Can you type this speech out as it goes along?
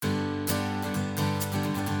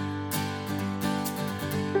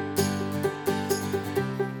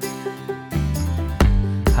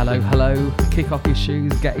Hello, hello. Kick off your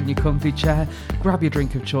shoes, get in your comfy chair, grab your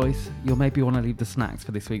drink of choice. You'll maybe want to leave the snacks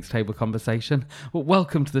for this week's table conversation. Well,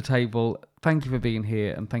 welcome to the table. Thank you for being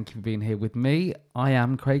here, and thank you for being here with me. I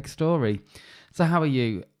am Craig Story. So how are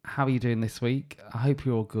you? How are you doing this week? I hope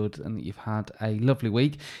you're all good and that you've had a lovely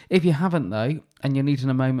week. If you haven't though, and you're needing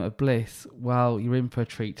a moment of bliss, well, you're in for a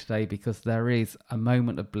treat today because there is a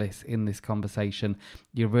moment of bliss in this conversation.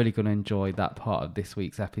 You're really going to enjoy that part of this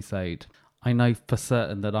week's episode. I know for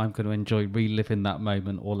certain that I'm going to enjoy reliving that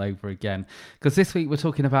moment all over again. Because this week we're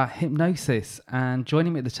talking about hypnosis, and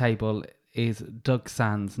joining me at the table is Doug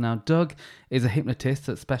Sands. Now, Doug is a hypnotist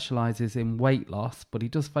that specialises in weight loss, but he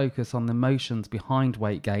does focus on the emotions behind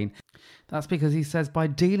weight gain. That's because he says by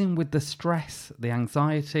dealing with the stress, the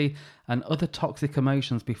anxiety and other toxic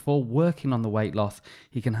emotions before working on the weight loss,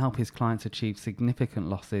 he can help his clients achieve significant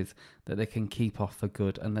losses that they can keep off for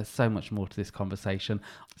good. And there's so much more to this conversation.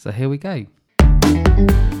 So here we go.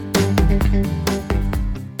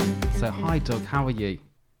 So hi Doug, how are you?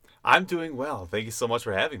 I'm doing well. Thank you so much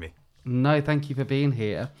for having me. No, thank you for being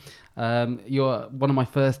here. You're one of my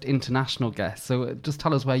first international guests, so just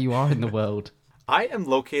tell us where you are in the world. I am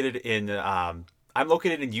located in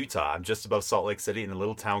Utah. I'm just above Salt Lake City in a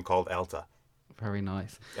little town called Alta. Very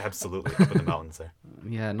nice. Absolutely, up in the mountains there.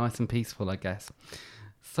 Yeah, nice and peaceful, I guess.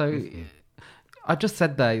 So, I just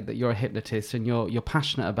said there that you're a hypnotist and you're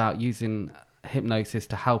passionate about using hypnosis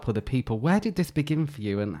to help other people. Where did this begin for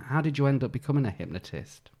you, and how did you end up becoming a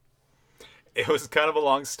hypnotist? It was kind of a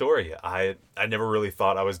long story. I never really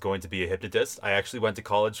thought I was going to be a hypnotist. I actually went to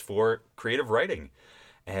college for creative writing.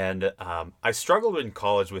 And I struggled in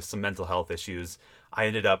college with some mental health issues. I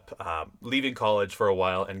ended up leaving college for a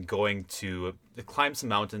while and going to climb some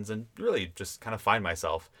mountains and really just kind of find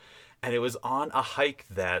myself. And it was on a hike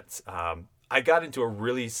that I got into a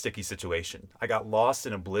really sticky situation. I got lost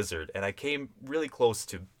in a blizzard and I came really close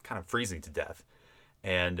to kind of freezing to death.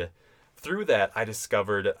 And through that, I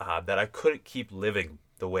discovered that I couldn't keep living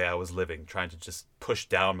the way I was living, trying to just push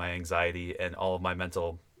down my anxiety and all of my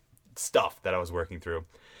mental stuff that I was working through.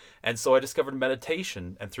 And so I discovered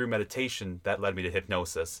meditation, and through meditation, that led me to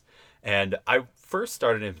hypnosis. And I first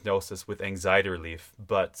started in hypnosis with anxiety relief,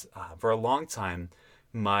 but for a long time,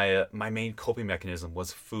 my main coping mechanism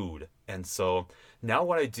was food. And so now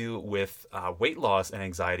what I do with weight loss and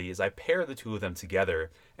anxiety is I pair the two of them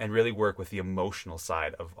together and really work with the emotional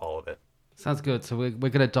side of all of it. Sounds good. So we're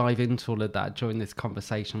going to dive into all of that during this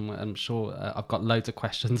conversation. I'm sure I've got loads of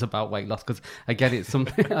questions about weight loss because, again, it's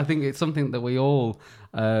something I think it's something that we all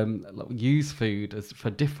use food as for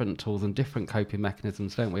different tools and different coping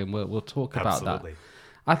mechanisms, don't we? And we'll talk about Absolutely. that.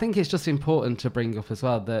 I think it's just important to bring up as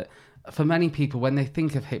well that for many people, when they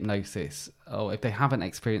think of hypnosis, or if they haven't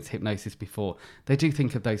experienced hypnosis before, they do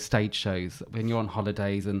think of those stage shows when you're on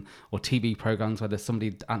holidays or TV programs where there's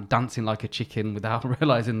somebody dancing like a chicken without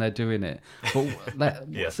realizing they're doing it. But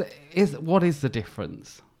Yes. What is the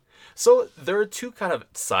difference? So there are two kind of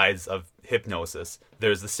sides of hypnosis.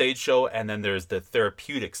 There's the stage show, and then there's the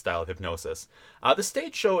therapeutic style of hypnosis. The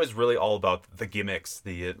stage show is really all about the gimmicks,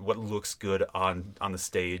 the what looks good on the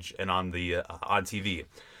stage and on TV.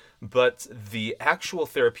 But the actual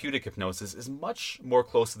therapeutic hypnosis is much more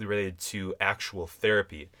closely related to actual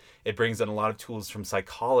therapy. It brings in a lot of tools from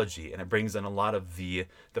psychology, and it brings in a lot of the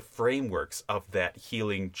frameworks of that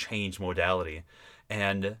healing change modality.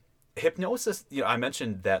 And hypnosis, I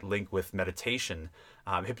mentioned that link with meditation.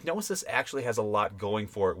 Hypnosis actually has a lot going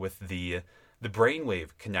for it with the brainwave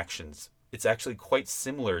connections. It's actually quite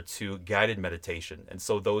similar to guided meditation. And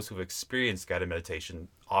so those who've experienced guided meditation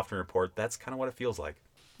often report that's kind of what it feels like.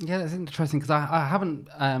 Yeah, that's interesting because I haven't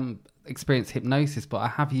experienced hypnosis, but I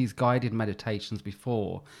have used guided meditations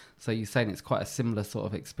before. So you're saying it's quite a similar sort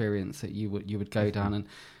of experience that you would go down. And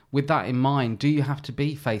with that in mind, do you have to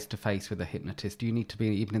be face to face with a hypnotist? Do you need to be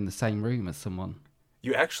even in the same room as someone?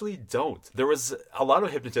 You actually don't. There was a lot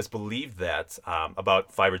of hypnotists believed that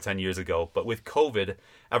about 5 or 10 years ago, but with COVID,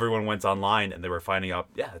 everyone went online and they were finding out,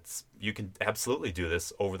 you can absolutely do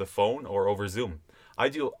this over the phone or over Zoom. I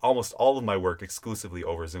do almost all of my work exclusively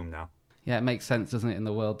over Zoom now. Yeah, it makes sense, doesn't it, in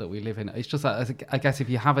the world that we live in? It's just that, I guess if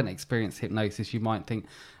you haven't experienced hypnosis, you might think,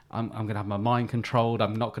 I'm going to have my mind controlled.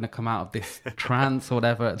 I'm not going to come out of this trance or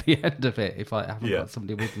whatever at the end of it if I haven't got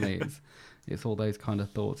somebody with me. It's all those kind of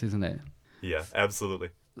thoughts, isn't it? Yeah, absolutely.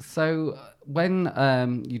 So when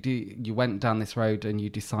you went down this road and you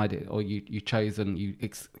decided, or you chose and you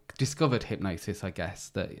discovered hypnosis, I guess,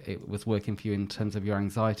 that it was working for you in terms of your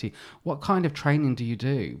anxiety, what kind of training do you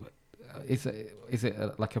do? Is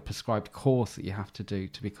it like a prescribed course that you have to do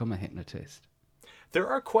to become a hypnotist? There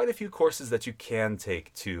are quite a few courses that you can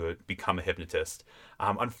take to become a hypnotist.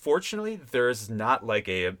 Unfortunately, there's not like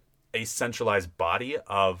a centralized body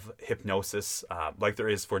of hypnosis like there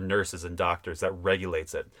is for nurses and doctors that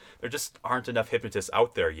regulates it. There just aren't enough hypnotists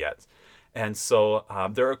out there yet. And so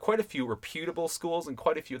there are quite a few reputable schools and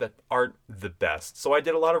quite a few that aren't the best. So I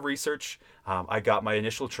did a lot of research. I got my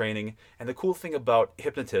initial training. And the cool thing about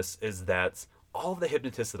hypnotists is that all of the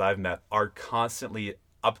hypnotists that I've met are constantly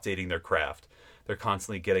updating their craft. They're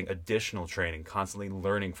constantly getting additional training, constantly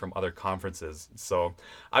learning from other conferences. So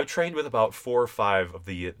I've trained with about 4 or 5 of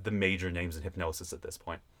the major names in hypnosis at this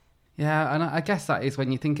point. Yeah, and I guess that is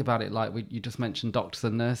when you think about it, like you just mentioned doctors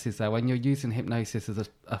and nurses there, when you're using hypnosis as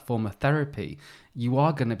a form of therapy, you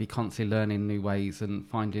are going to be constantly learning new ways and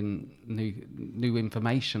finding new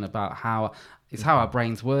information about how our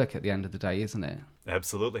brains work at the end of the day, isn't it?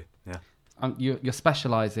 Absolutely, yeah. You're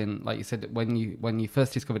specialising, like you said, when you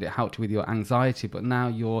first discovered it helped you with your anxiety, but now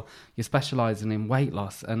you're specialising in weight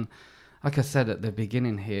loss. And like I said at the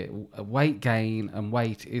beginning here, weight gain and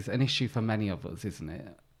weight is an issue for many of us, isn't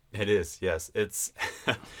it? It is, yes. It's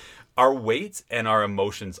our weight and our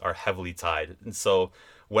emotions are heavily tied. And so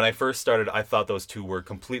when I first started, I thought those two were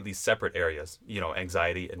completely separate areas,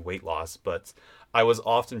 anxiety and weight loss. But I was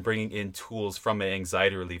often bringing in tools from my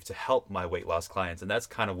anxiety relief to help my weight loss clients. And that's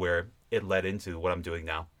kind of where it led into what I'm doing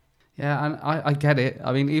now. Yeah, and I get it.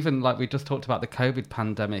 I mean, even like we just talked about the COVID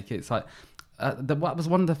pandemic, it's like, what was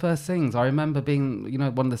one of the first things I remember being,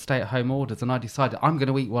 one of the stay-at-home orders, and I decided I'm going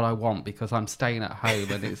to eat what I want because I'm staying at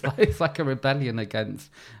home, and it's like a rebellion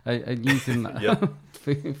against using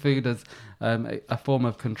food as a form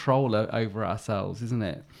of control over ourselves, isn't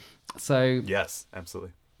it? So yes,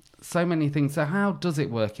 absolutely. So many things. So how does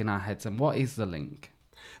it work in our heads, and what is the link?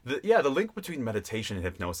 The link between meditation and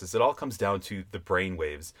hypnosis, it all comes down to the brain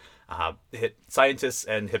waves. Scientists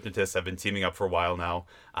and hypnotists have been teaming up for a while now.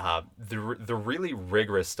 The really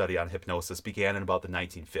rigorous study on hypnosis began in about the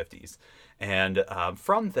 1950s. And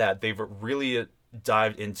from that, they've really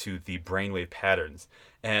dived into the brainwave patterns.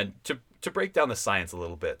 And to break down the science a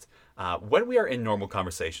little bit, when we are in normal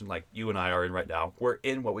conversation, like you and I are in right now, we're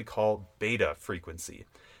in what we call beta frequency.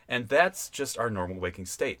 And that's just our normal waking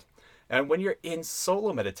state. And when you're in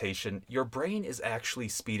solo meditation, your brain is actually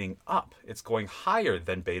speeding up. It's going higher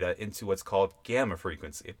than beta into what's called gamma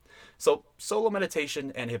frequency. So solo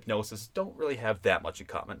meditation and hypnosis don't really have that much in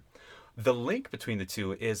common. The link between the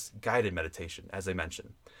two is guided meditation, as I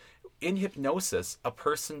mentioned. In hypnosis, a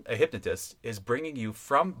hypnotist is bringing you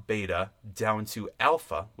from beta down to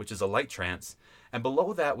alpha, which is a light trance, and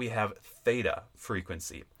below that we have theta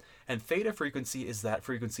frequency. And theta frequency is that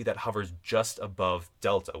frequency that hovers just above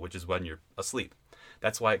delta, which is when you're asleep.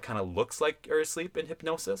 That's why it kind of looks like you're asleep in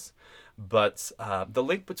hypnosis. But the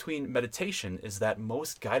link between meditation is that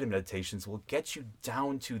most guided meditations will get you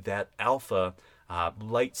down to that alpha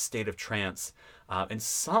light state of trance. And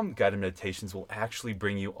some guided meditations will actually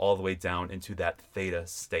bring you all the way down into that theta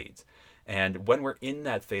state. And when we're in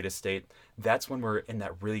that theta state, that's when we're in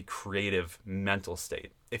that really creative mental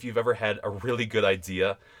state. If you've ever had a really good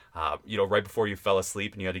idea, right before you fell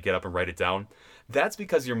asleep and you had to get up and write it down, that's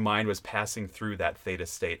because your mind was passing through that theta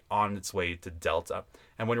state on its way to delta.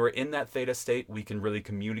 And when we're in that theta state, we can really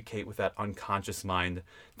communicate with that unconscious mind,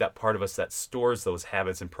 that part of us that stores those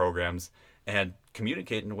habits and programs, and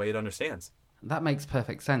communicate in a way it understands. That makes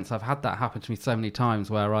perfect sense. I've had that happen to me so many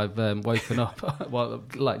times where I've woken up,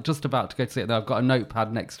 like just about to go to sleep, and I've got a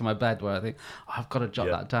notepad next to my bed where I think, I've got to jot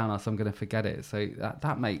that down, else I'm going to forget it. So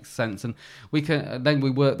that makes sense. And we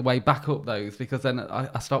work the way back up those, because then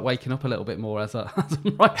I start waking up a little bit more as I'm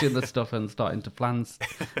writing the stuff and starting to plan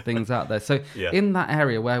things out there. So in that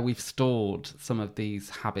area where we've stored some of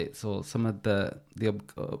these habits or some of the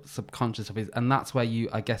subconscious habits, and that's where you,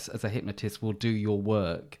 I guess, as a hypnotist, will do your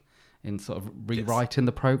work in sort of rewriting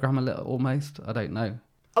the program a little, almost. I don't know.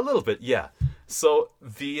 A little bit, yeah. So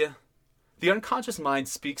the unconscious mind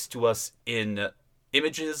speaks to us in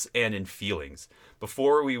images and in feelings.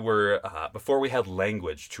 Before we had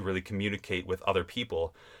language to really communicate with other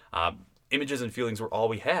people, images and feelings were all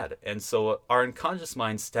we had. And so our unconscious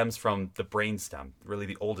mind stems from the brainstem, really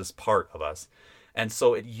the oldest part of us. And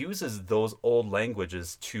so it uses those old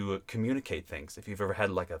languages to communicate things. If you've ever had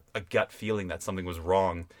like a gut feeling that something was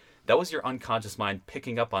wrong, that was your unconscious mind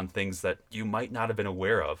picking up on things that you might not have been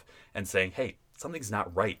aware of and saying, hey, something's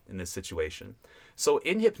not right in this situation. So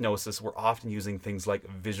in hypnosis, we're often using things like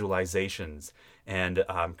visualizations and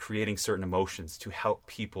creating certain emotions to help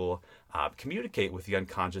people communicate with the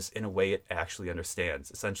unconscious in a way it actually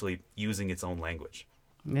understands, essentially using its own language.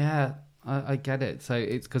 Yeah, I get it. So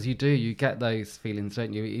it's because you get those feelings,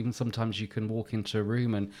 don't you? Even sometimes you can walk into a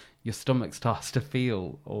room and your stomach starts to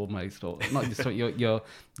feel almost, or not your stomach,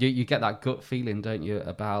 you get that gut feeling, don't you,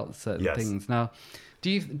 about certain Yes. things. Now,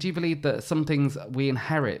 do you believe that some things we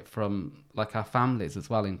inherit from like our families as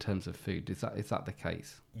well in terms of food? Is that the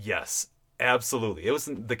case? Yes, absolutely. It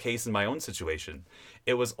wasn't the case in my own situation.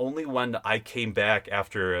 It was only when I came back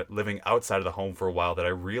after living outside of the home for a while that I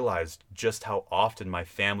realized just how often my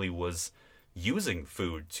family was using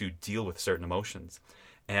food to deal with certain emotions.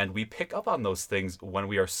 And we pick up on those things when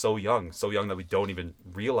we are so young that we don't even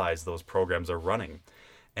realize those programs are running.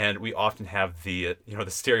 And we often have the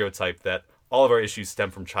stereotype that all of our issues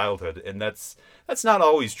stem from childhood, and that's not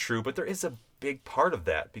always true, but there is a big part of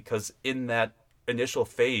that because in that initial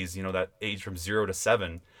phase, that age from 0 to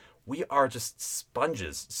 7, we are just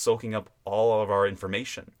sponges soaking up all of our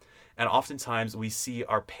information. And oftentimes we see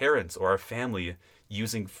our parents or our family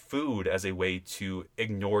using food as a way to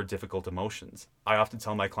ignore difficult emotions. I often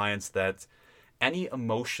tell my clients that any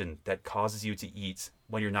emotion that causes you to eat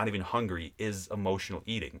when you're not even hungry is emotional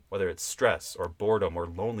eating, whether it's stress or boredom or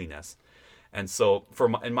loneliness. And so,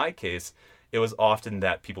 in my case, it was often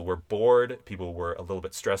that people were bored, people were a little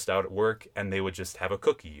bit stressed out at work, and they would just have a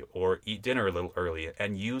cookie or eat dinner a little early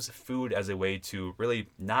and use food as a way to really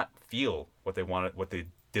not feel what they wanted, what they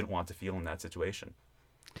didn't want to feel in that situation.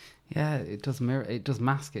 Yeah, it does mirror, it does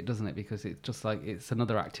mask it, doesn't it? Because it's just like it's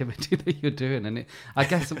another activity that you're doing, and I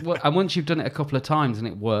guess, and once you've done it a couple of times and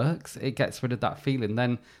it works, it gets rid of that feeling.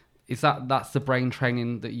 Then that's the brain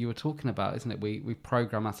training that you were talking about, isn't it? We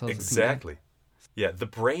program ourselves to think, Exactly. Yeah, the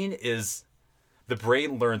brain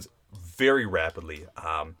learns very rapidly,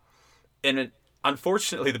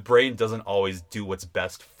 unfortunately, the brain doesn't always do what's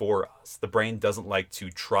best for us. The brain doesn't like to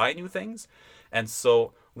try new things, and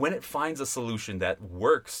so when it finds a solution that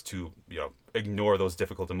works to ignore those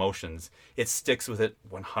difficult emotions, it sticks with it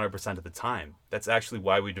 100% of the time. That's actually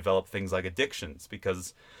why we develop things like addictions,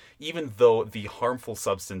 because even though the harmful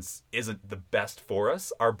substance isn't the best for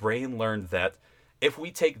us, our brain learned that if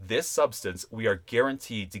we take this substance, we are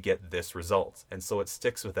guaranteed to get this result. And so it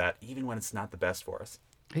sticks with that even when it's not the best for us.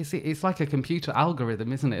 it's like a computer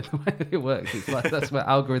algorithm, isn't it? The way that it works. It's like that's where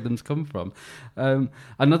algorithms come from.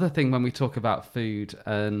 Another thing when we talk about food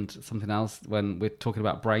and something else when we're talking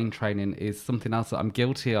about brain training is something else that I'm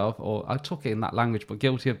guilty of, or I talk it in that language, but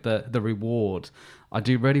guilty of the reward. I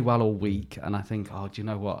do really well all week, and I think, oh, do you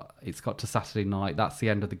know what? It's got to Saturday night. That's the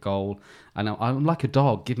end of the goal, and I'm like a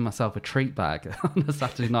dog giving myself a treat bag on a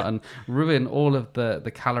Saturday night and ruin all of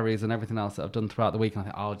the calories and everything else that I've done throughout the week. And I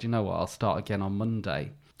think, oh, do you know what? I'll start again on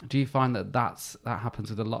Monday. Do you find that happens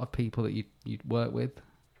with a lot of people that you work with?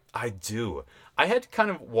 I do. I had to kind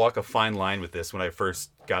of walk a fine line with this when I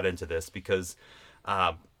first got into this because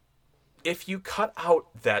if you cut out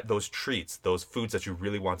those treats, those foods that you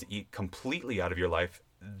really want to eat completely out of your life,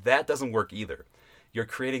 that doesn't work either. You're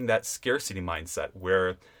creating that scarcity mindset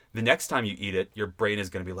where the next time you eat it, your brain is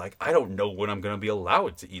going to be like, I don't know when I'm going to be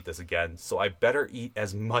allowed to eat this again, so I better eat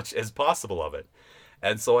as much as possible of it.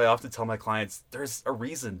 And so I often tell my clients, there's a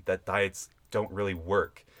reason that diets don't really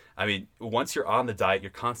work. I mean, once you're on the diet, you're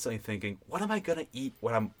constantly thinking, what am I going to eat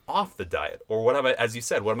when I'm off the diet? Or what am I, as you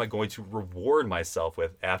said, what am I going to reward myself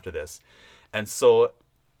with after this? And so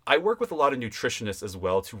I work with a lot of nutritionists as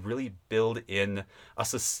well to really build in a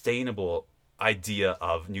sustainable idea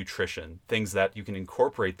of nutrition, things that you can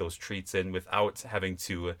incorporate those treats in without having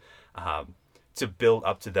to build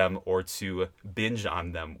up to them or to binge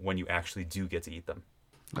on them when you actually do get to eat them.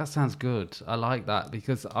 That sounds good. I like that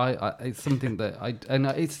because I it's something that and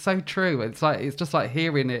it's so true. It's just like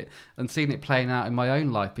hearing it and seeing it playing out in my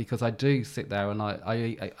own life because I do sit there and I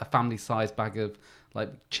eat a family sized bag of like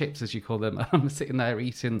chips as you call them. I'm sitting there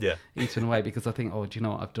eating away because I think, oh, do you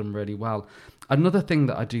know what? I've done really well. Another thing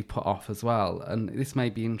that I do put off as well, and this may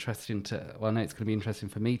be interesting I know it's going to be interesting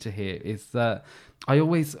for me to hear, is that I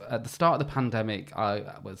always, at the start of the pandemic, I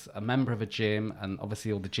was a member of a gym, and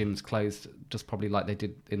obviously all the gyms closed, just probably like they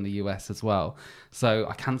did in the US as well. So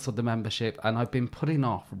I cancelled the membership, and I've been putting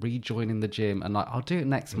off rejoining the gym, and I'll do it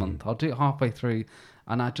next month. I'll do it halfway through,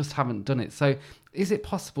 and I just haven't done it. So is it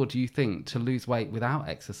possible, do you think, to lose weight without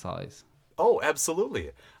exercise? Oh,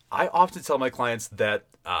 absolutely. I often tell my clients that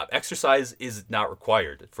exercise is not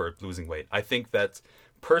required for losing weight. I think that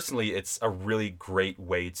personally, it's a really great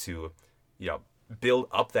way to, build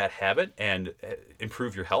up that habit and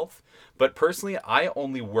improve your health. But personally, I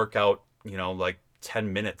only work out, like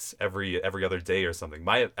 10 minutes every other day or something.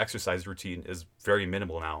 My exercise routine is very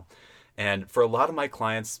minimal now. And for a lot of my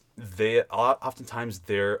clients, oftentimes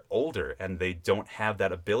they're older and they don't have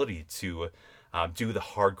that ability to do the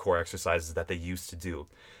hardcore exercises that they used to do.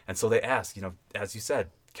 And so they ask, as you said,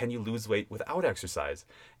 can you lose weight without exercise?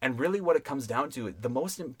 And really what it comes down to, the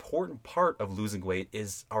most important part of losing weight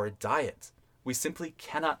is our diet. We simply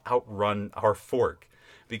cannot outrun our fork,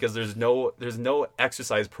 because there's no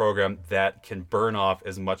exercise program that can burn off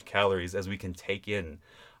as much calories as we can take in.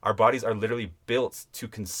 Our bodies are literally built to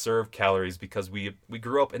conserve calories because we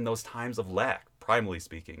grew up in those times of lack, primally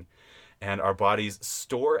speaking. And our bodies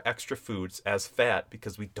store extra foods as fat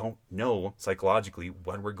because we don't know psychologically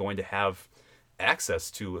when we're going to have access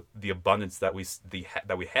to the abundance that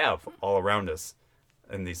we have all around us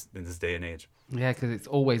in this day and age. Yeah, because it's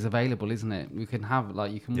always available, isn't it? We can have,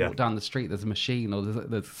 like, you can walk down the street, there's a machine, or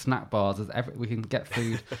there's snack bars, we can get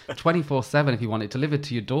food 24/7 if you want it delivered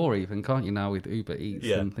to your door even, can't you, now with Uber Eats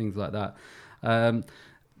and things like that.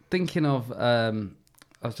 Thinking of,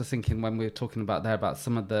 I was just thinking when we were talking about there about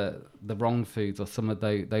some of the wrong foods or some of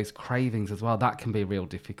those cravings as well, that can be a real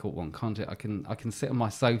difficult one, can't it? I can sit on my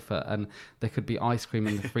sofa and there could be ice cream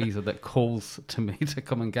in the freezer that calls to me to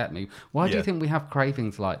come and get me. Why do you think we have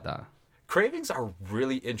cravings like that? Cravings are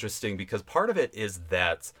really interesting because part of it is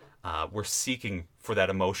that we're seeking for that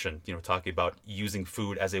emotion, talking about using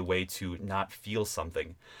food as a way to not feel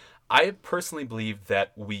something. I personally believe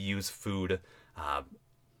that we use food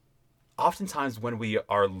oftentimes when we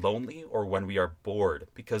are lonely or when we are bored,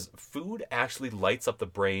 because food actually lights up the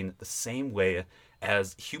brain the same way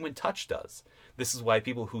as human touch does. This is why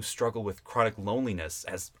people who struggle with chronic loneliness,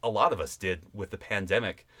 as a lot of us did with the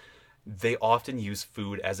pandemic, they often use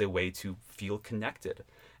food as a way to feel connected.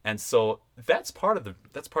 And so that's part of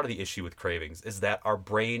the issue with cravings, is that our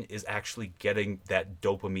brain is actually getting that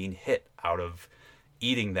dopamine hit out of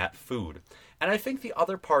eating that food. And I think the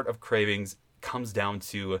other part of cravings comes down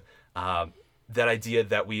to that idea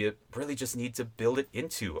that we really just need to build it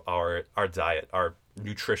into our diet, our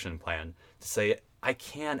nutrition plan, to say, I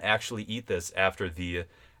can actually eat this after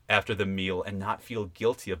the meal and not feel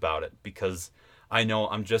guilty about it, because I know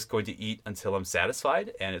I'm just going to eat until I'm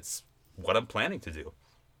satisfied, and it's what I'm planning to do.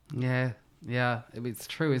 Yeah, it's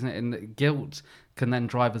true, isn't it? And guilt can then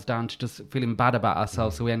drive us down to just feeling bad about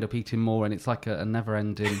ourselves, so we end up eating more, and it's like a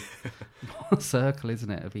never-ending circle,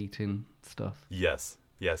 isn't it, of eating stuff? Yes.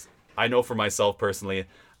 I know for myself personally,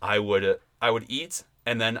 I would eat,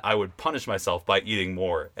 and then I would punish myself by eating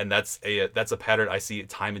more, and that's a pattern I see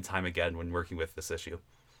time and time again when working with this issue.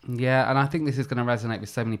 Yeah, and I think this is going to resonate with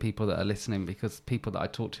so many people that are listening, because people that I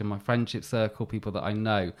talk to in my friendship circle, people that I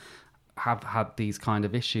know, have had these kind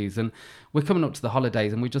of issues. And we're coming up to the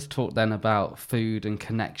holidays, and we just talked then about food and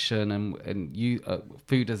connection, and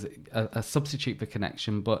food as a substitute for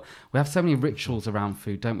connection. But we have so many rituals around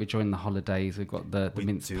food, don't we, during the holidays? We've got the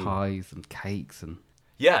mince pies and cakes and...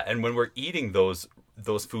 Yeah, and when we're eating those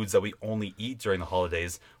foods that we only eat during the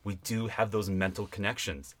holidays, we do have those mental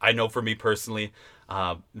connections. I know for me personally,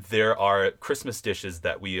 there are Christmas dishes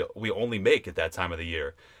that we only make at that time of the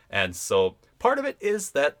year. And so part of it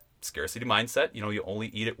is that scarcity mindset. You only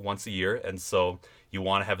eat it once a year, and so you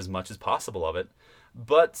want to have as much as possible of it.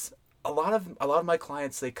 But a lot of my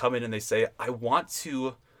clients, they come in and they say, I want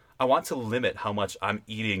to limit how much I'm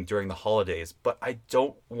eating during the holidays, but I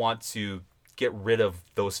don't want to get rid of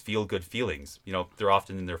those feel-good feelings. They're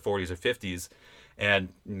often in their 40s or 50s, and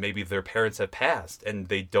maybe their parents have passed, and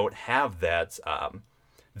they don't have that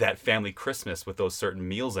family Christmas with those certain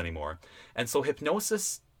meals anymore. And so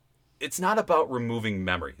hypnosis, it's not about removing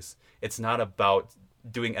memories. It's not about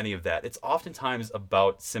doing any of that. It's oftentimes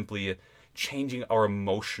about simply changing our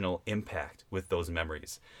emotional impact with those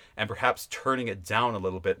memories, and perhaps turning it down a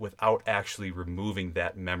little bit without actually removing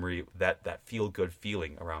that memory, that feel-good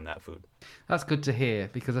feeling around that food. That's good to hear,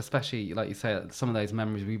 because especially, like you say, some of those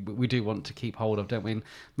memories we do want to keep hold of, don't we? And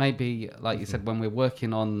maybe, like you said, when we're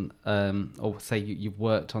working on, or say you've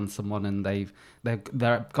worked on someone and they've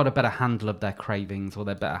got a better handle of their cravings, or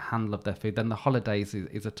they're better handle of their food, then the holidays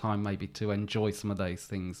is a time maybe to enjoy some of those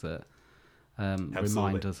things that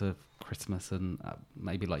remind us of Christmas, and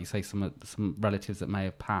maybe, like you say, some relatives that may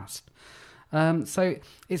have passed. So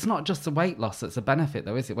it's not just the weight loss that's a benefit,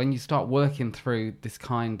 though, is it? When you start working through this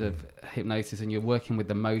kind of hypnosis and you're working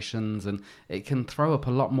with emotions, and it can throw up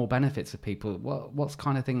a lot more benefits for people. What's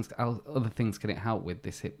kind of other things can it help with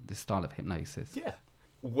this style of hypnosis? Yeah.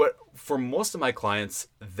 For most of my clients,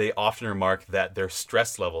 they often remark that their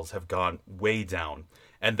stress levels have gone way down,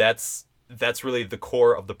 and that's really the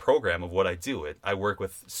core of the program of what I do. I work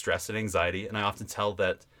with stress and anxiety, and I often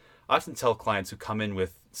tell clients who come in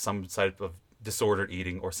with some type of disordered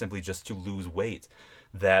eating, or simply just to lose weight,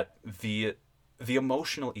 that the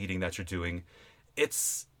emotional eating that you're doing,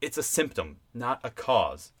 it's a symptom, not a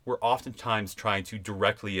cause. We're oftentimes trying to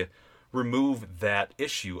directly remove that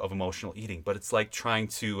issue of emotional eating. But it's like trying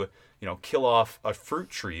to, kill off a fruit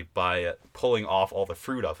tree by pulling off all the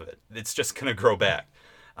fruit off of it. It's just going to grow back.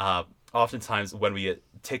 Oftentimes, when we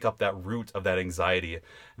take up that root of that anxiety,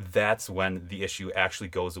 that's when the issue actually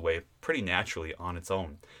goes away pretty naturally on its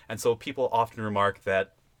own. And so people often remark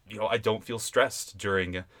that, I don't feel stressed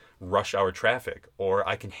during rush hour traffic, or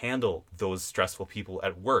I can handle those stressful people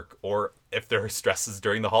at work, or if there are stresses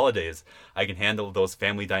during the holidays, I can handle those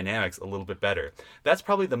family dynamics a little bit better. That's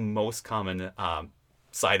probably the most common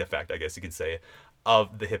side effect, I guess you could say,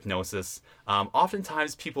 of the hypnosis.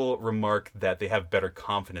 Oftentimes people remark that they have better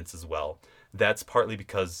confidence as well. That's partly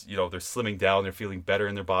because, they're slimming down, they're feeling better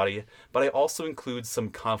in their body, but I also include some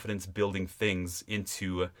confidence building things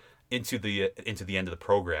into the end of the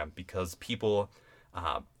program, because people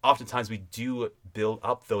oftentimes we do build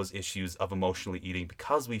up those issues of emotionally eating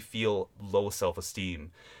because we feel low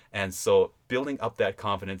self-esteem. And so building up that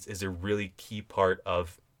confidence is a really key part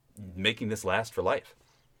of making this last for life.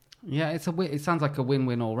 Yeah, it sounds like a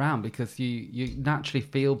win-win all round, because you naturally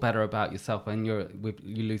feel better about yourself when you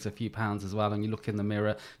lose a few pounds as well, and you look in the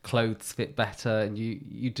mirror, clothes fit better, and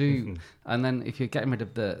you do. Mm-hmm. And then if you're getting rid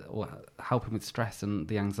of or helping with stress and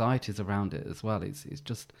the anxieties around it as well, it's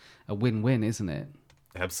just a win-win, isn't it?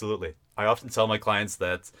 Absolutely. I often tell my clients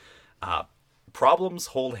that problems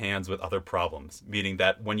hold hands with other problems, meaning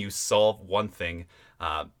that when you solve one thing,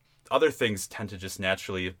 other things tend to just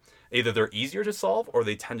naturally, either they're easier to solve or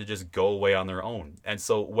they tend to just go away on their own. And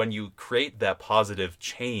so when you create that positive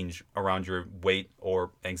change around your weight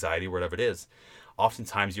or anxiety, whatever it is,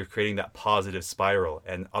 oftentimes you're creating that positive spiral,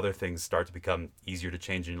 and other things start to become easier to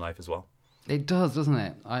change in your life as well. It does, doesn't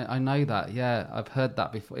it? I know that. Yeah, I've heard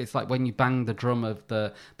that before. It's like when you bang the drum of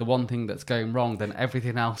the one thing that's going wrong, then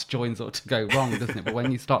everything else joins up to go wrong, doesn't it? But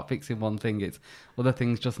when you start fixing one thing, it's other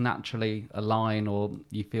things just naturally align, or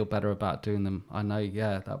you feel better about doing them. I know,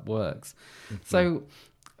 yeah, that works. Mm-hmm. So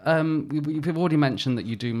you've already mentioned that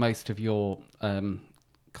you do most of your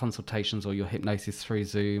consultations or your hypnosis through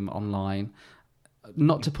Zoom online.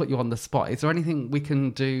 Not to put you on the spot, is there anything we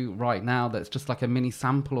can do right now that's just like a mini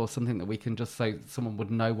sample, or something that we can just so someone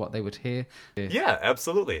would know what they would hear? Yeah,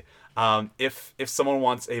 absolutely. If someone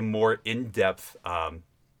wants a more in-depth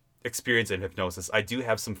experience in hypnosis, I do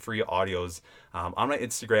have some free audios on my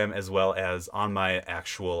Instagram as well as on my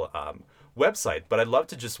actual website. But I'd love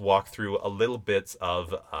to just walk through a little bit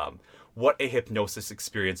of what a hypnosis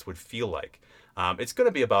experience would feel like. It's going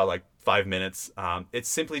to be about like 5 minutes. It's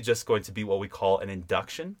simply just going to be what we call an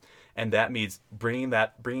induction. And that means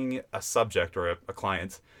bringing a subject or a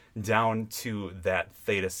client down to that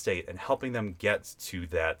theta state and helping them get to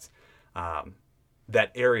that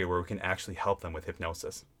area where we can actually help them with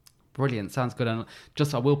hypnosis. Brilliant. Sounds good. And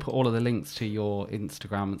I will put all of the links to your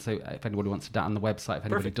Instagram. And so if anybody wants to download the website, if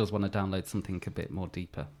anybody does want to download something a bit more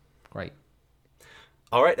deeper. Great.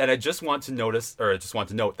 All right, and I just want to note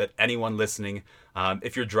that anyone listening,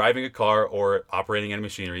 if you're driving a car or operating any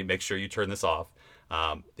machinery, make sure you turn this off.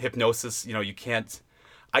 Hypnosis, you can't.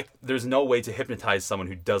 There's no way to hypnotize someone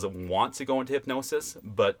who doesn't want to go into hypnosis,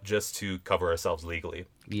 but just to cover ourselves legally.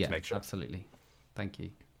 Yeah, to make sure. Absolutely. Thank you.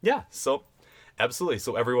 Yeah, so absolutely.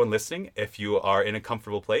 So everyone listening, if you are in a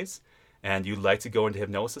comfortable place and you'd like to go into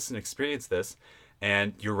hypnosis and experience this,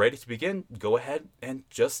 and you're ready to begin, go ahead and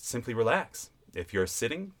just simply relax. If you're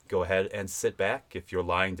sitting, go ahead and sit back. If you're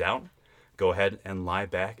lying down, go ahead and lie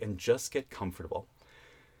back and just get comfortable.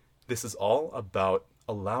 This is all about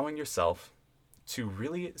allowing yourself to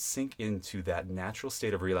really sink into that natural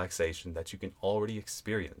state of relaxation that you can already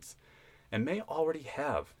experience and may already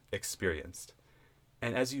have experienced.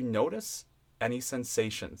 And as you notice any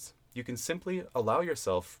sensations, you can simply allow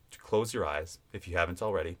yourself to close your eyes, if you haven't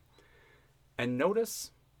already, and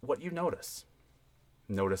notice what you notice.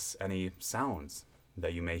 Notice any sounds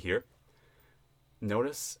that you may hear.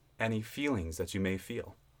 Notice any feelings that you may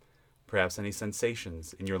feel. Perhaps any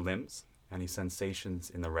sensations in your limbs, any sensations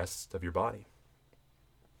in the rest of your body.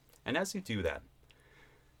 And as you do that,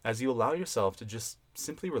 as you allow yourself to just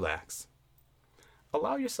simply relax,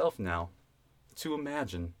 allow yourself now to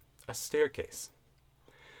imagine a staircase.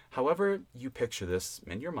 However you picture this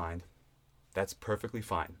in your mind, that's perfectly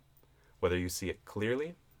fine. Whether you see it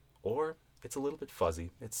clearly or it's a little bit fuzzy,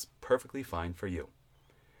 it's perfectly fine for you.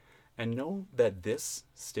 And know that this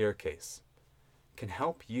staircase can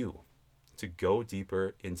help you to go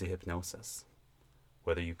deeper into hypnosis.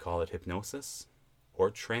 Whether you call it hypnosis or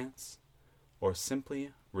trance or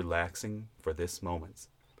simply relaxing for this moment,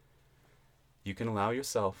 you can allow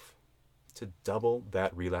yourself to double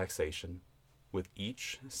that relaxation with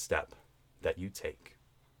each step that you take.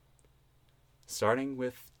 Starting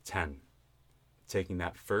with 10. taking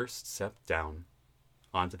that first step down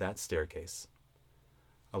onto that staircase,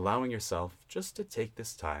 allowing yourself just to take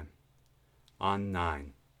this time. On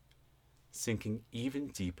 9, sinking even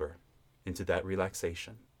deeper into that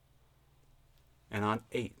relaxation. And on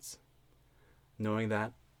 8, knowing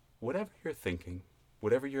that whatever you're thinking,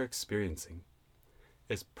 whatever you're experiencing,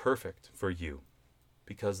 is perfect for you,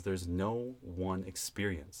 because there's no one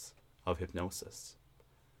experience of hypnosis.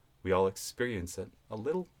 We all experience it a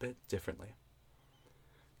little bit differently.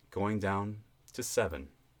 Going down to 7,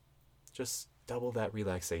 just double that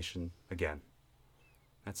relaxation again.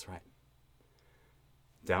 That's right.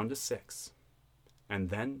 Down to 6, and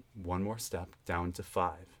then one more step down to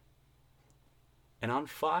 5. And on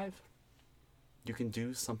 5, you can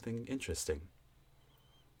do something interesting.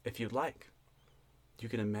 If you'd like, you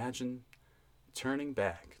can imagine turning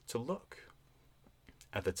back to look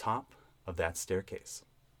at the top of that staircase.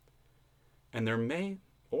 And there may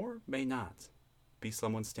or may not be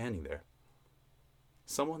someone standing there.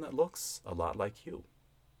 Someone that looks a lot like you.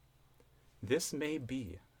 This may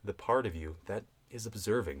be the part of you that is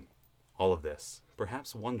observing all of this,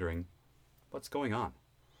 perhaps wondering what's going on,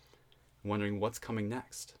 wondering what's coming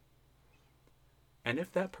next. And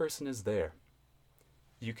if that person is there,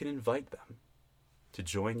 you can invite them to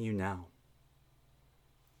join you now.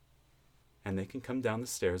 And they can come down the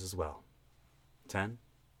stairs as well. 10,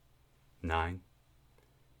 9,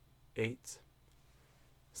 8,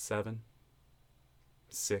 7,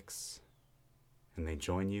 6, and they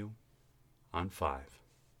join you on 5.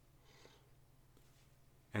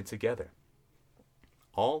 And together,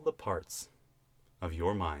 all the parts of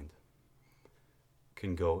your mind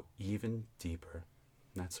can go even deeper.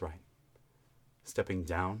 That's right. Stepping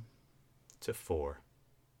down to 4,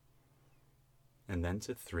 and then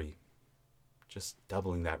to 3, just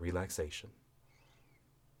doubling that relaxation.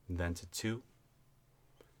 And then to 2,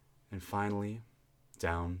 and finally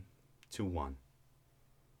down to 1.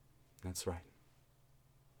 That's right.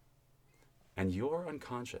 And your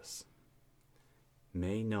unconscious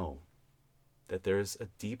may know that there is a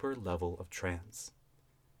deeper level of trance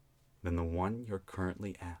than the one you're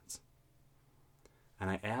currently at. And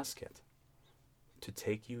I ask it to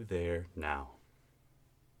take you there now.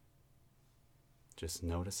 Just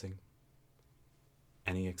noticing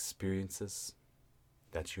any experiences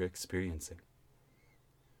that you're experiencing.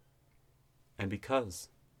 And because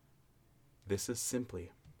this is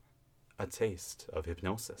simply a taste of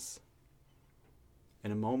hypnosis,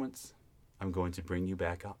 in a moment I'm going to bring you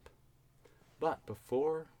back up. But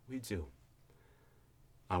before we do,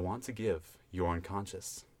 I want to give your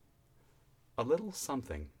unconscious a little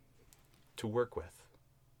something to work with,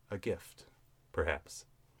 a gift, perhaps.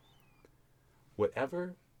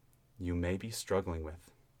 Whatever you may be struggling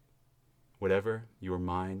with, whatever your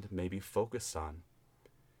mind may be focused on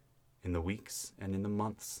in the weeks and in the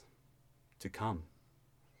months to come,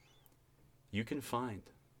 you can find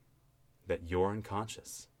that your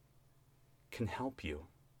unconscious can help you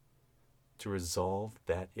to resolve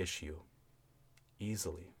that issue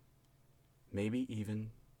easily, maybe even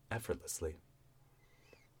effortlessly.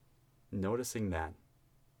 Noticing that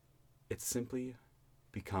it simply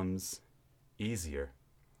becomes easier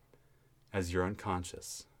as your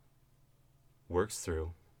unconscious works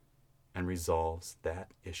through and resolves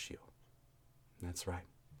that issue. That's right.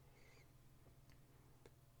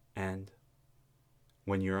 And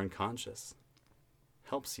when your unconscious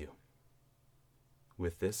helps you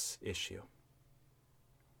with this issue,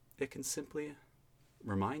 it can simply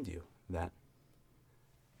remind you that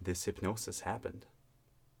this hypnosis happened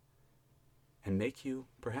and make you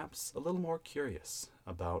perhaps a little more curious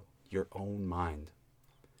about your own mind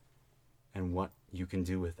and what you can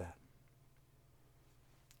do with that.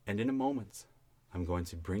 And in a moment, I'm going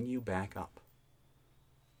to bring you back up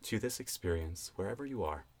to this experience wherever you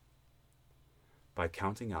are by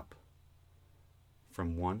counting up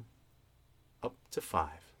from 1 up to 5.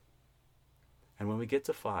 And when we get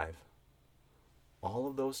to 5, all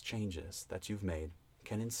of those changes that you've made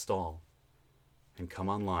can install and come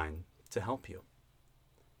online to help you.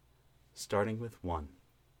 Starting with 1,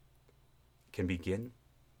 can begin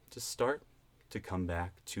to start to come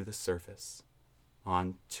back to the surface.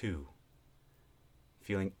 On 2,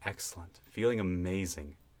 feeling excellent, feeling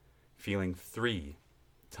amazing, feeling 3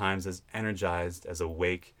 times as energized, as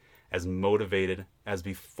awake, as motivated as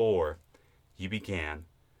before you began,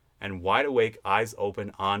 and wide awake, eyes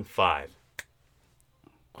open on 5.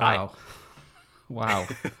 Wow. Wow.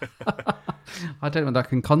 I don't know if I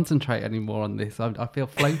can concentrate anymore on this. I feel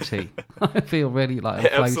floaty. I feel really like I'm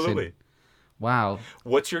floating. Absolutely. Wow.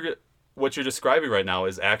 What you're what you're describing right now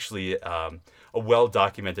is actually a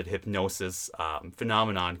well-documented hypnosis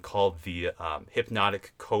phenomenon called the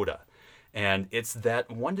hypnotic coda. And it's that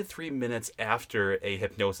 1 to 3 minutes after a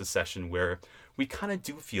hypnosis session where we kind of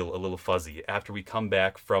do feel a little fuzzy after we come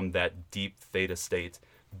back from that deep theta state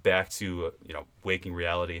back to waking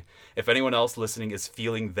reality. If anyone else listening is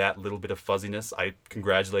feeling that little bit of fuzziness, I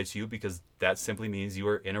congratulate you, because that simply means you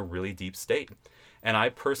are in a really deep state. And I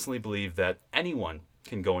personally believe that anyone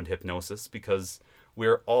can go into hypnosis, because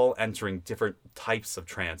we're all entering different types of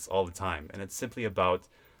trance all the time, and it's simply about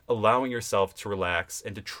allowing yourself to relax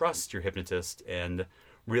and to trust your hypnotist and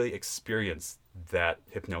really experience that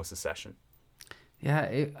hypnosis session.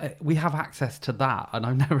 Yeah, we have access to that, and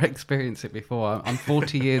I've never experienced it before. I'm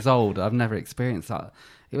 40 years old. I've never experienced that.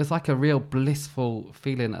 It was like a real blissful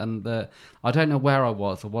feeling, and I don't know where I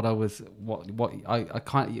was or what I was. What I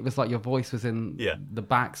can't. It was like your voice was in the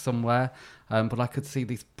back somewhere, but I could see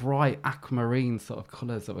these bright aquamarine sort of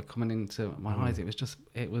colours that were coming into my eyes.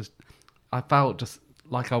 It was. I felt just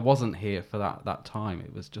like I wasn't here for that time.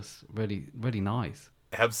 It was just really, really nice.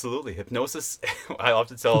 Absolutely. Hypnosis, I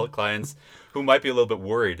often tell clients who might be a little bit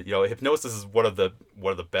worried, hypnosis is one of the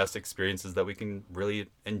best experiences that we can really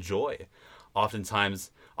enjoy.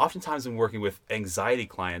 Oftentimes when working with anxiety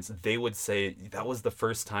clients, they would say that was the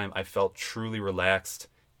first time I felt truly relaxed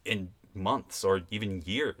in months or even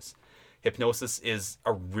years. Hypnosis is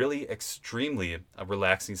a really extremely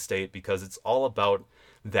relaxing state, because it's all about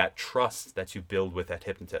that trust that you build with that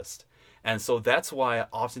hypnotist. And so that's why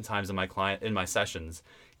oftentimes in my sessions,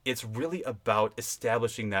 it's really about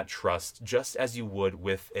establishing that trust, just as you would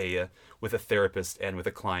with a therapist and with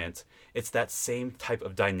a client. It's that same type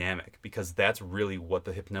of dynamic, because that's really what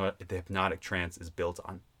the hypnotic trance is built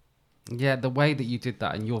on. Yeah, the way that you did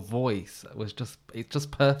that, and your voice was just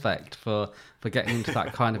perfect for getting into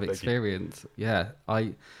that kind of experience. Yeah,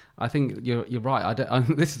 I think you're right.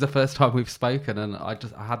 This is the first time we've spoken, and I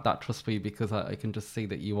had that trust for you, because I can just see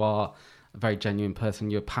that you are a very genuine person.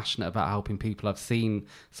 You're passionate about helping people. I've seen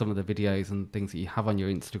some of the videos and things that you have on your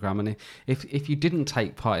Instagram, and if you didn't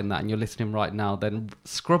take part in that and you're listening right now, then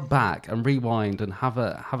scrub back and rewind and have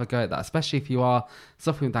a go at that, especially if you are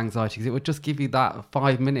suffering with anxiety, because it would just give you that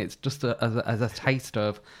 5 minutes just as a taste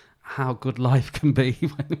of how good life can be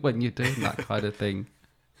when you're doing that kind of thing.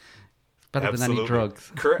 It's better Absolutely. than any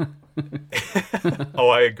drugs. Correct. Oh,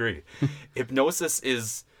 I agree. Hypnosis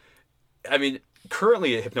is,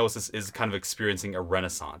 currently hypnosis is kind of experiencing a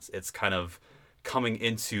renaissance. It's kind of coming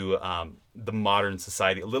into the modern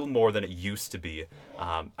society a little more than it used to be.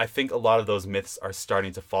 I think a lot of those myths are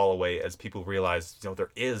starting to fall away as people realize,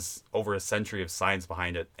 there is over a century of science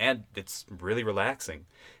behind it, and it's really relaxing.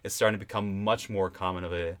 It's starting to become much more common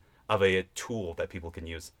of a tool that people can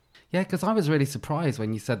use. Yeah, because I was really surprised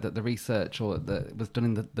when you said that the research was done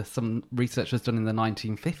in some research was done in the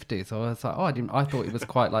 1950s. I was like, I thought it was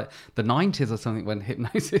quite like the 90s or something when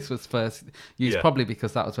hypnosis was first used, probably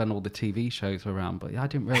because that was when all the TV shows were around. But yeah, I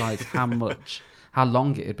didn't realize how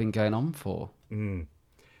long it had been going on for.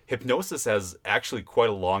 Hypnosis has actually quite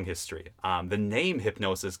a long history. The name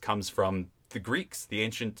hypnosis comes from the Greeks.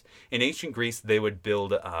 In ancient Greece, they would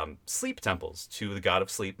build sleep temples to the god of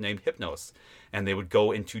sleep named Hypnos, and they would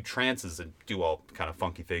go into trances and do all kind of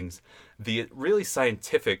funky things. The really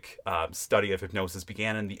scientific study of hypnosis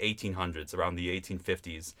began in the 1800s, around the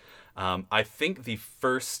 1850s. I think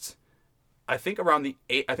around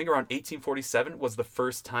 1847 was the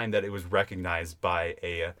first time that it was recognized by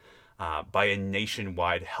a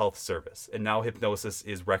nationwide health service. And now hypnosis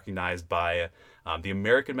is recognized by the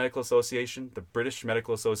American Medical Association, the British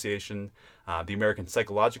Medical Association, the American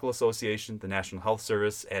Psychological Association, the National Health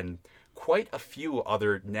Service, and quite a few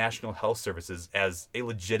other national health services as a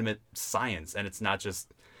legitimate science. And it's not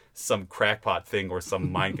just some crackpot thing or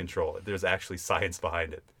some mind control. There's actually science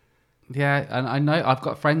behind it. Yeah, and I know I've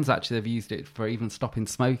got friends actually that have used it for even stopping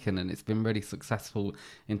smoking, and it's been really successful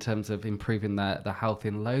in terms of improving their health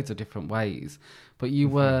in loads of different ways. But you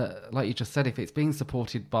were, like you just said, if it's being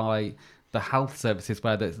supported by the health services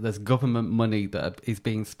where there's government money that is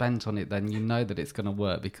being spent on it, then you know that it's going to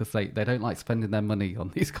work, because they don't like spending their money on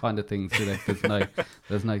these kind of things, do they?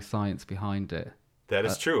 There's no science behind it. That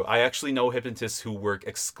is true. I actually know hypnotists who work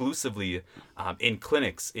exclusively in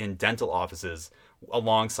clinics, in dental offices,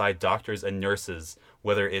 alongside doctors and nurses,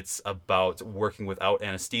 whether it's about working without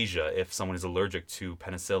anesthesia, if someone is allergic to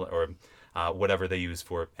penicillin or whatever they use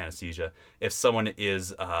for anesthesia. If someone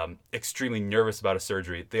is extremely nervous about a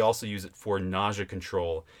surgery, they also use it for nausea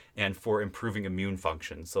control and for improving immune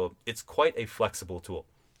function. So it's quite a flexible tool.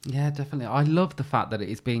 Yeah, definitely. I love the fact that it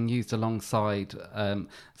is being used alongside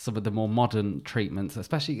some of the more modern treatments.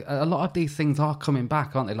 Especially, a lot of these things are coming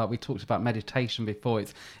back, aren't they? Like we talked about meditation before.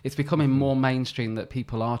 It's becoming Hmm. more mainstream that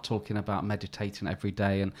people are talking about meditating every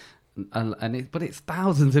day, but it's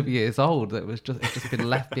thousands of years old. It's just been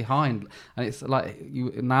left behind, and it's like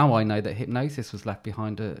you now. I know that hypnosis was left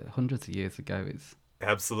behind hundreds of years ago. It's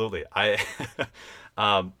Absolutely. I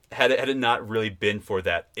had it not really been for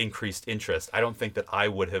that increased interest, I don't think that I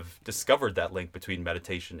would have discovered that link between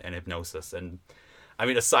meditation and hypnosis. And I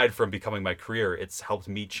mean, aside from becoming my career, it's helped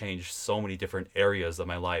me change so many different areas of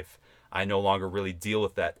my life. I no longer really deal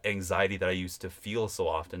with that anxiety that I used to feel so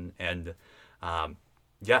often, and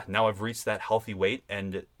yeah, now I've reached that healthy weight,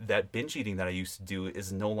 and that binge eating that I used to do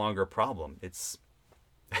is no longer a problem. It's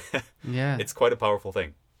yeah. it's quite a powerful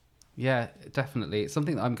thing. Yeah, definitely. It's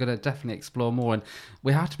something that I'm going to definitely explore more. And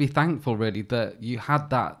we have to be thankful, really, that you had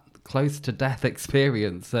that close to death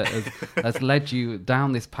experience that has led you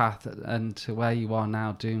down this path and to where you are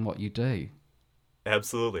now doing what you do.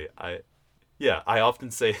 Absolutely. I often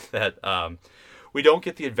say that we don't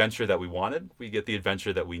get the adventure that we wanted. We get the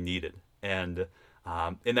adventure that we needed. And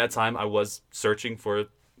in that time, I was searching for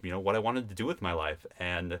what I wanted to do with my life.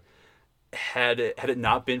 And had it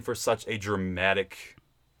not been for such a dramatic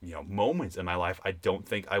moment in my life, I don't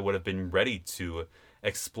think I would have been ready to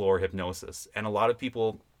explore hypnosis. And a lot of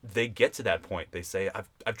people, they get to that point. They say,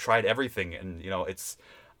 I've tried everything, and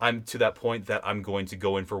I'm to that point that I'm going to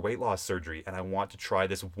go in for weight loss surgery, and I want to try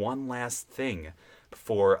this one last thing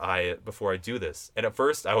before I do this. And at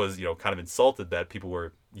first, I was kind of insulted that people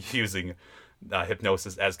were using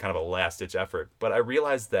hypnosis as kind of a last ditch effort. But I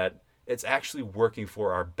realized that it's actually working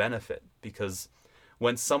for our benefit, because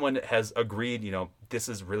when someone has agreed, this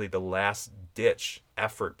is really the last ditch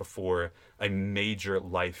effort before a major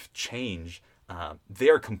life change,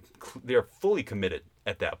 they're fully committed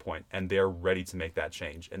at that point, and they're ready to make that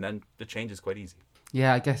change. And then the change is quite easy.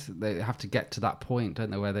 Yeah, I guess they have to get to that point, don't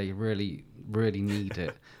they, where they really, really need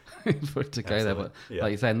it for it to go there. But Yeah.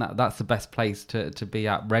 like you're saying, that's the best place to be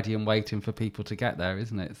at, ready and waiting for people to get there,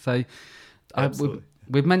 isn't it? So Absolutely.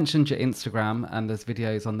 we've mentioned your Instagram, and there's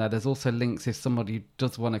videos on there. There's also links if somebody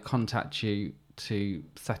does want to contact you to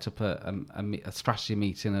set up a strategy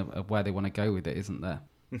meeting of where they want to go with it, isn't there?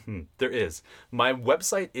 There is. My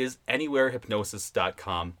website is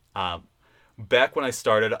anywherehypnosis.com. Back when I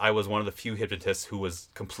started, I was one of the few hypnotists who was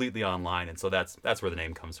completely online, and so that's where the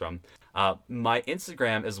name comes from. My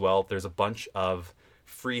Instagram as well, there's a bunch of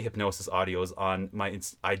free hypnosis audios on my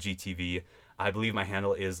IGTV. I believe my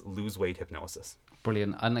handle is Lose Weight Hypnosis.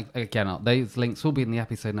 Brilliant. And again, those links will be in the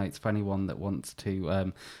episode notes for anyone that wants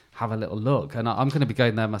to have a little look. And I'm going to be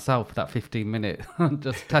going there myself for that 15-minute,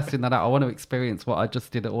 just testing that out. I want to experience what I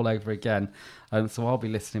just did it all over again. So I'll be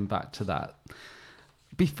listening back to that.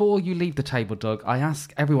 Before you leave the table, Doug, I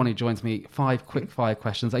ask everyone who joins me 5 quick fire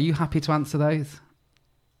questions. Are you happy to answer those?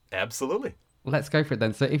 Absolutely. Let's go for it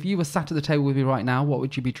then. So if you were sat at the table with me right now, what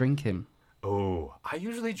would you be drinking? Oh, I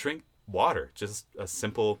usually drink water, just a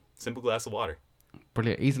simple glass of water.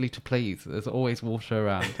 Brilliant. Easily to please. There's always water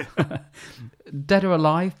around. Dead or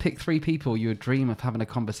alive, pick 3 people you would dream of having a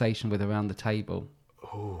conversation with around the table.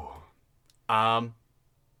 Oh, I'm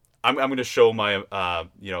going to show my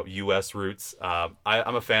U.S. roots. I'm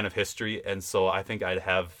a fan of history, and so I think I'd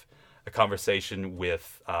have a conversation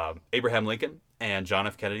with Abraham Lincoln and John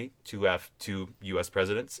F. Kennedy, two U.S.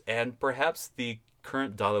 presidents, and perhaps the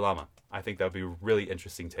current Dalai Lama. I think that would be a really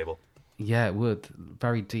interesting table. Yeah, it would.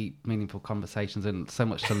 Very deep, meaningful conversations, and so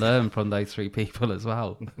much to learn from those 3 people as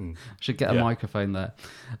well. Should get a microphone there.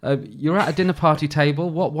 You're at a dinner party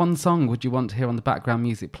table. What one song would you want to hear on the background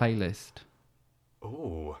music playlist?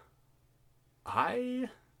 Oh,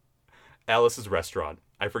 Alice's Restaurant.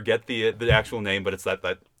 I forget the actual name, but it's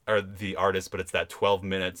that or the artist, but it's that 12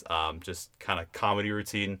 minutes just kind of comedy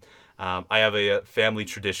routine. I have a family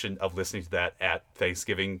tradition of listening to that at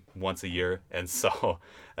Thanksgiving once a year, and so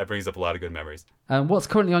that brings up a lot of good memories. What's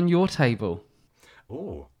currently on your table?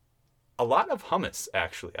 Ooh, a lot of hummus,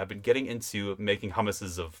 actually. I've been getting into making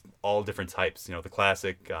hummuses of all different types. The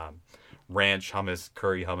classic ranch hummus,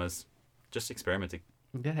 curry hummus, just experimenting.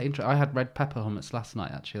 Yeah, I had red pepper hummus last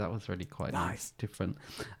night, actually. That was really quite nice, different.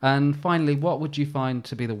 And finally, what would you find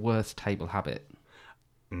to be the worst table habit?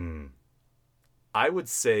 I would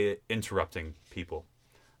say interrupting people.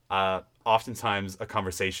 Oftentimes, a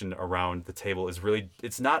conversation around the table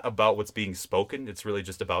it's not about what's being spoken. It's really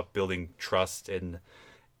just about building trust and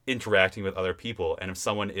interacting with other people. And if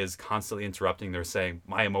someone is constantly interrupting, they're saying,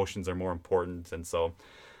 my emotions are more important. And so,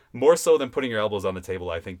 more so than putting your elbows on the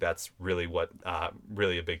table, I think that's really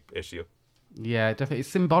really a big issue. Yeah, definitely. It's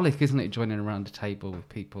symbolic, isn't it, joining around a table with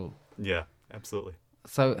people? Yeah, absolutely.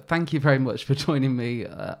 So thank you very much for joining me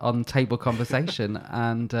on Table Conversation.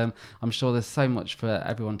 And I'm sure there's so much for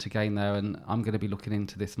everyone to gain there. And I'm going to be looking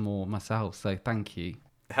into this more myself. So thank you.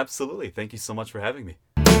 Absolutely. Thank you so much for having me.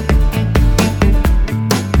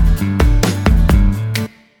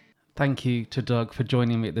 Thank you to Doug for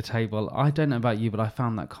joining me at the table. I don't know about you, but I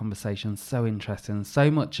found that conversation so interesting. So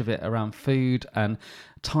much of it around food and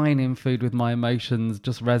tying in food with my emotions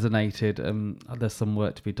just resonated. There's some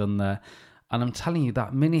work to be done there. And I'm telling you,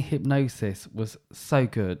 that mini hypnosis was so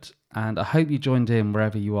good. And I hope you joined in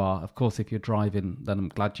wherever you are. Of course, if you're driving, then I'm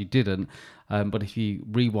glad you didn't. But if you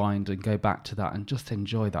rewind and go back to that and just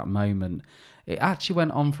enjoy that moment. It actually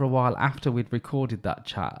went on for a while after we'd recorded that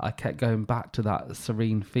chat. I kept going back to that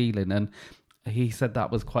serene feeling. And he said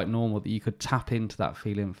that was quite normal, that you could tap into that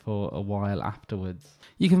feeling for a while afterwards.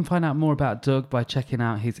 You can find out more about Doug by checking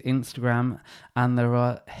out his Instagram, and there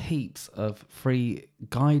are heaps of free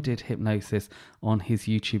guided hypnosis on his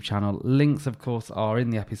YouTube channel. Links, of course, are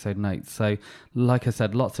in the episode notes. So, like I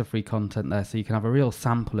said, lots of free content there, so you can have a real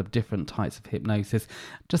sample of different types of hypnosis.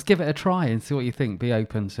 Just give it a try and see what you think. Be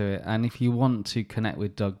open to it. And if you want to connect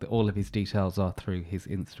with Doug, all of his details are through his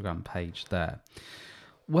Instagram page there.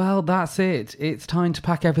 Well, that's it. It's time to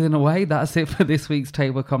pack everything away. That's it for this week's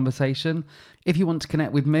Table Conversation. If you want to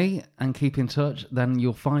connect with me and keep in touch, then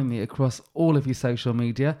you'll find me across all of your social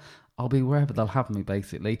media. I'll be wherever they'll have me,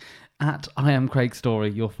 basically. At I Am Craig Story,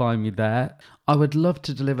 you'll find me there. I would love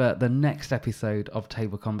to deliver the next episode of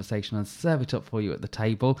Table Conversation and serve it up for you at the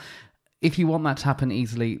table. If you want that to happen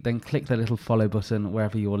easily, then click the little follow button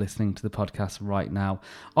wherever you're listening to the podcast right now.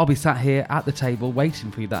 I'll be sat here at the table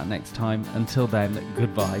waiting for you that next time. Until then,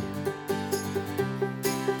 goodbye.